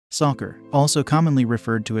Soccer, also commonly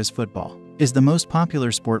referred to as football, is the most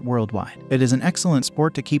popular sport worldwide. It is an excellent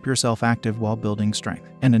sport to keep yourself active while building strength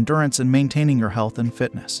and endurance and maintaining your health and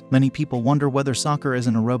fitness. Many people wonder whether soccer is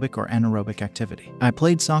an aerobic or anaerobic activity. I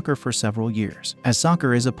played soccer for several years. As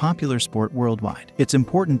soccer is a popular sport worldwide, it's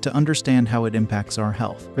important to understand how it impacts our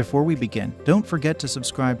health. Before we begin, don't forget to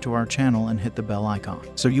subscribe to our channel and hit the bell icon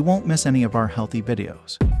so you won't miss any of our healthy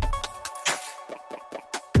videos.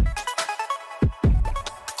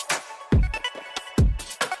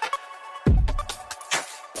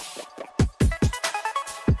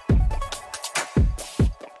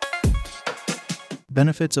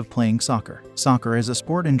 Benefits of playing soccer. Soccer is a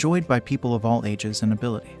sport enjoyed by people of all ages and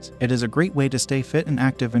abilities. It is a great way to stay fit and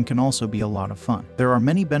active and can also be a lot of fun. There are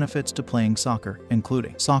many benefits to playing soccer,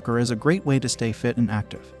 including soccer is a great way to stay fit and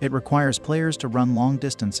active. It requires players to run long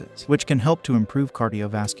distances, which can help to improve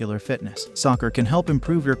cardiovascular fitness. Soccer can help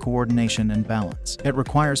improve your coordination and balance. It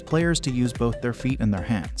requires players to use both their feet and their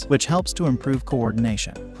hands, which helps to improve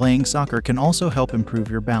coordination. Playing soccer can also help improve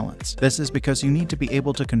your balance. This is because you need to be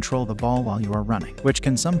able to control the ball while you are running, which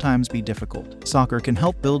can sometimes be difficult. Soccer can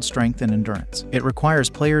help build strength and endurance. It requires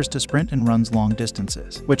players to sprint and runs long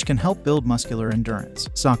distances, which can help build muscular endurance.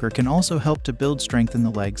 Soccer can also help to build strength in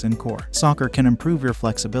the legs and core. Soccer can improve your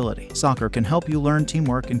flexibility. Soccer can help you learn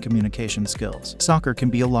teamwork and communication skills. Soccer can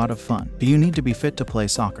be a lot of fun. Do you need to be fit to play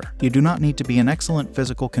soccer? You do not need to be in excellent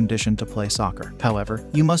physical condition to play soccer. However,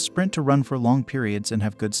 you must sprint to run for long periods and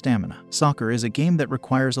have good stamina. Soccer is a game that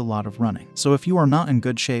requires a lot of running, so if you are not in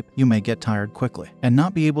good shape, you may get tired quickly and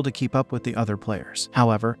not be able to keep up with the other players.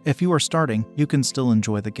 However, if you are starting, you can still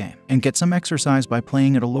enjoy the game and get some exercise by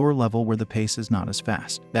playing at a lower level where the pace is not as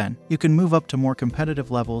fast. Then, you can move up to more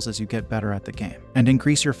competitive levels as you get better at the game and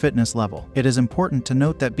increase your fitness level. It is important to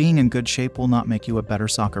note that being in good shape will not make you a better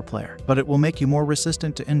soccer player, but it will make you more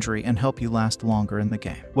resistant to injury and help you last longer in the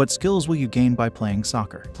game. What skills will you gain by playing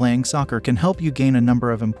soccer? Playing soccer can help you gain a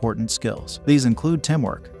number of important skills. These include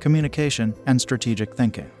teamwork, communication, and strategic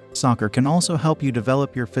thinking. Soccer can also help you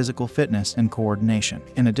develop your physical fitness and coordination.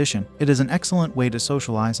 In addition, it is an excellent way to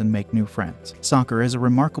socialize and make new friends. Soccer is a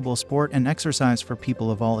remarkable sport and exercise for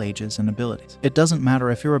people of all ages and abilities. It doesn't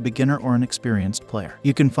matter if you're a beginner or an experienced player.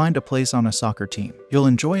 You can find a place on a soccer team. You'll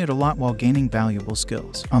enjoy it a lot while gaining valuable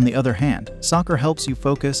skills. On the other hand, soccer helps you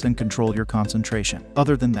focus and control your concentration.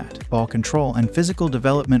 Other than that, ball control and physical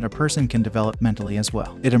development a person can develop mentally as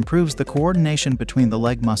well. It improves the coordination between the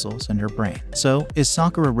leg muscles and your brain. So, is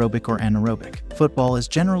soccer aerobic or anaerobic? Football is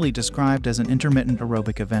generally described as an intermittent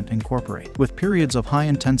aerobic event incorporated with periods of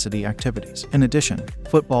high-intensity activities. In addition,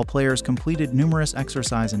 football players completed numerous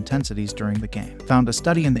exercise intensities during the game, found a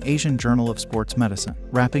study in the Asian Journal of Sports Medicine.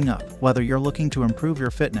 Wrapping up, whether you're looking to improve your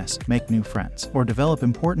fitness, make new friends, or develop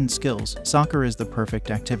important skills, soccer is the perfect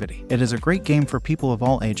activity. It is a great game for people of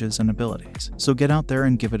all ages and abilities, so get out there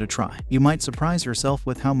and give it a try. You might surprise yourself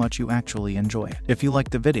with how much you actually enjoy it. If you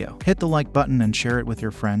liked the video, hit the like button and share it with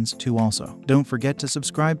your friends too also. Don't forget to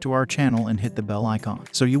subscribe to our channel and hit the bell icon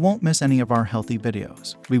so you won't miss any of our healthy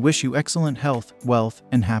videos. We wish you excellent health, wealth,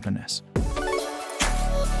 and happiness.